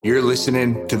You're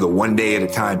listening to the One Day at a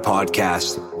Time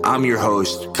podcast. I'm your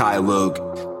host, Kai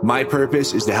Logue. My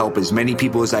purpose is to help as many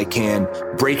people as I can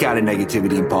break out of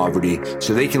negativity and poverty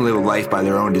so they can live a life by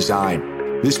their own design.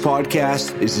 This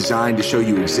podcast is designed to show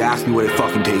you exactly what it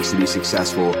fucking takes to be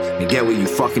successful and get what you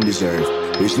fucking deserve.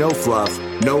 There's no fluff,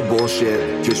 no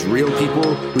bullshit, just real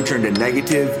people who turn the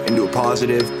negative into a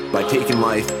positive by taking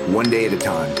life one day at a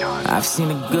time. I've seen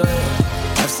the good,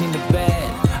 I've seen the bad.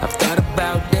 I've thought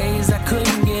about days I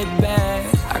couldn't get back.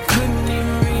 I couldn't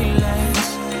even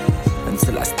relax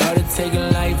until I started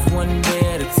taking life one day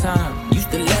at a time.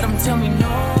 Used to let them tell me no,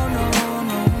 no,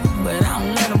 no, but I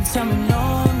don't let them tell me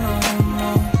no, no,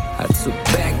 no. I took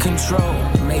back control,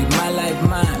 made my life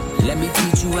mine. Let me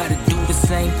teach you how to do the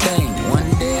same thing, one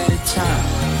day at a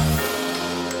time.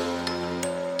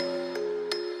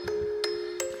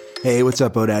 Hey, what's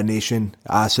up, ODAD Nation?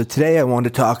 So today I wanted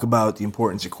to talk about the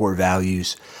importance of core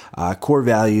values. Core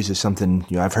values is something,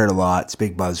 I've heard a lot. It's a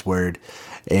big buzzword.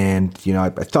 And, I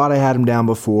thought I had them down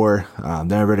before.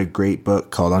 Then I read a great book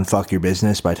called Unfuck Your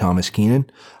Business by Thomas Keenan.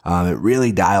 It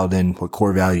really dialed in what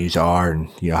core values are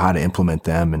and, how to implement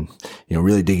them and,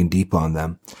 really digging deep on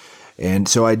them. And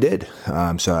so I did.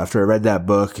 So after I read that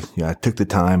book, I took the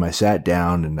time, I sat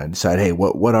down and I decided, hey,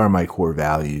 what are my core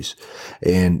values?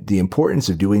 And the importance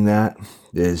of doing that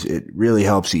is it really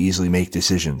helps you easily make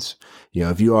decisions.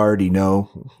 If you already know,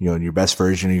 your best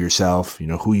version of yourself,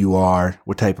 who you are,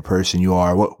 what type of person you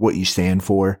are, what you stand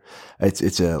for,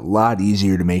 it's a lot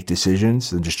easier to make decisions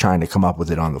than just trying to come up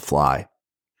with it on the fly.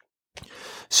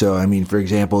 So, for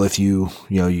example, if you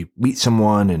meet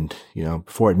someone and,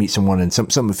 before I meet someone and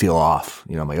something would feel off,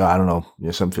 I'm like, oh, I don't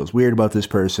know, something feels weird about this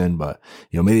person, but,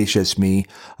 maybe it's just me.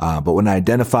 But when I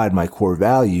identified my core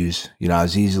values, I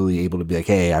was easily able to be like,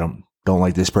 hey, I don't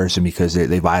like this person because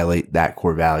they violate that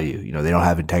core value. They don't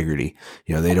have integrity.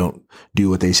 They don't do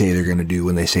what they say they're going to do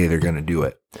when they say they're going to do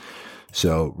it.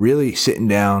 So really sitting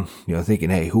down, thinking,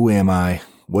 hey, who am I?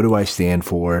 What do I stand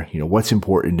for? What's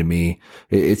important to me?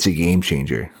 It's a game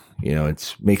changer.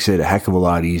 It makes it a heck of a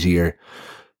lot easier,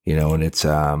 and it's,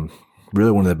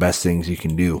 really one of the best things you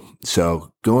can do.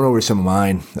 So going over some of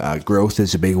mine, growth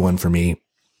is a big one for me.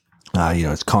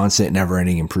 It's constant, never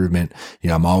ending improvement.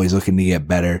 I'm always looking to get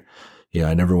better.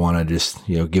 I never want to just,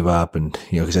 give up and,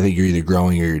 cause I think you're either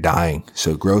growing or you're dying.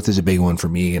 So growth is a big one for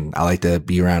me. And I like to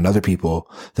be around other people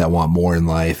that want more in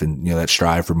life and, that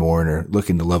strive for more and are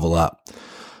looking to level up.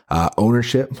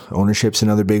 Ownership's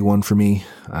another big one for me.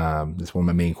 It's one of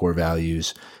my main core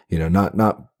values,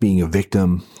 not being a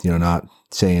victim, not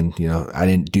saying, I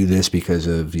didn't do this because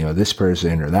of, this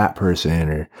person or that person,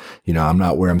 or, I'm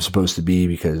not where I'm supposed to be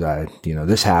because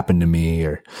this happened to me,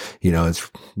 or,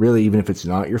 it's really, even if it's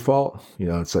not your fault,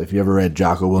 it's like, if you ever read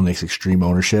Jocko Willnick's Extreme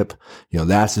Ownership,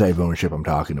 that's the type of ownership I'm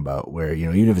talking about, where,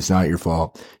 even if it's not your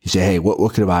fault, you say, hey, what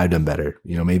could have I done better?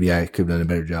 Maybe I could have done a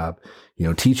better job,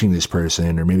 teaching this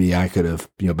person, or maybe I could have,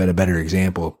 been a better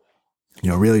example.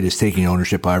 Really just taking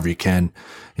ownership however you can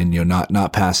and,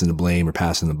 not passing the blame or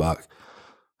passing the buck.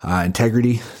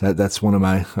 Integrity, that's one of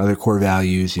my other core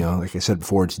values. Like I said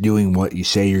before, it's doing what you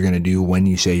say you're going to do when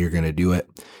you say you're going to do it.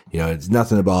 It's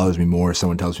nothing that bothers me more if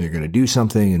someone tells me they're going to do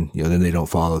something and, then they don't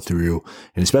follow through.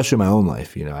 And especially in my own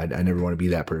life, I never want to be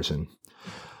that person.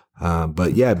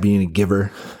 But yeah, being a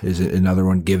giver is another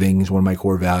one. Giving is one of my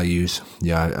core values.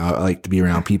 I like to be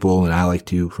around people, and I like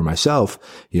to, for myself,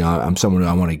 I'm someone who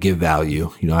I want to give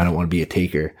value. I don't want to be a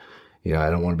taker.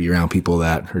 I don't want to be around people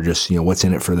that are just, what's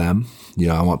in it for them.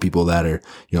 I want people that are,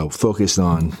 focused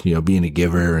on, being a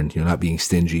giver and, not being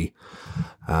stingy.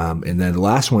 And then the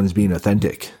last one is being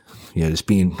authentic. Just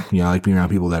being, I like being around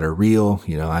people that are real.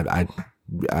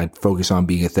 I focus on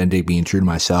being authentic, being true to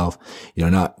myself,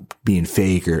 not being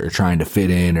fake or trying to fit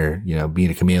in or,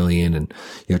 being a chameleon and,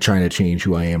 trying to change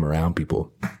who I am around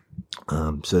people.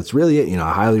 So that's really it.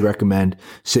 I highly recommend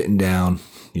sitting down,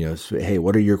 say, hey,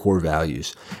 what are your core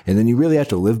values? And then you really have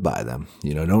to live by them.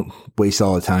 Don't waste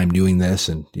all the time doing this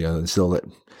and, and still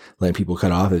letting people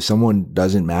cut off. If someone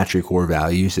doesn't match your core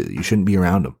values, you shouldn't be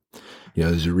around them.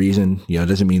 There's a reason, it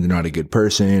doesn't mean they're not a good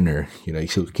person or, you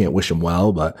still can't wish them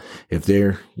well, but if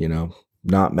they're,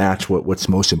 not match what's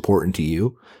most important to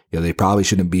you, they probably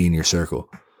shouldn't be in your circle.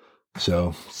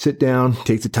 So sit down,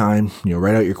 take the time,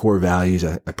 write out your core values.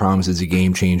 I promise it's a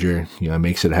game changer. It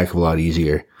makes it a heck of a lot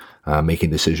easier,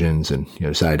 making decisions and,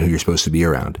 decide who you're supposed to be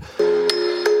around.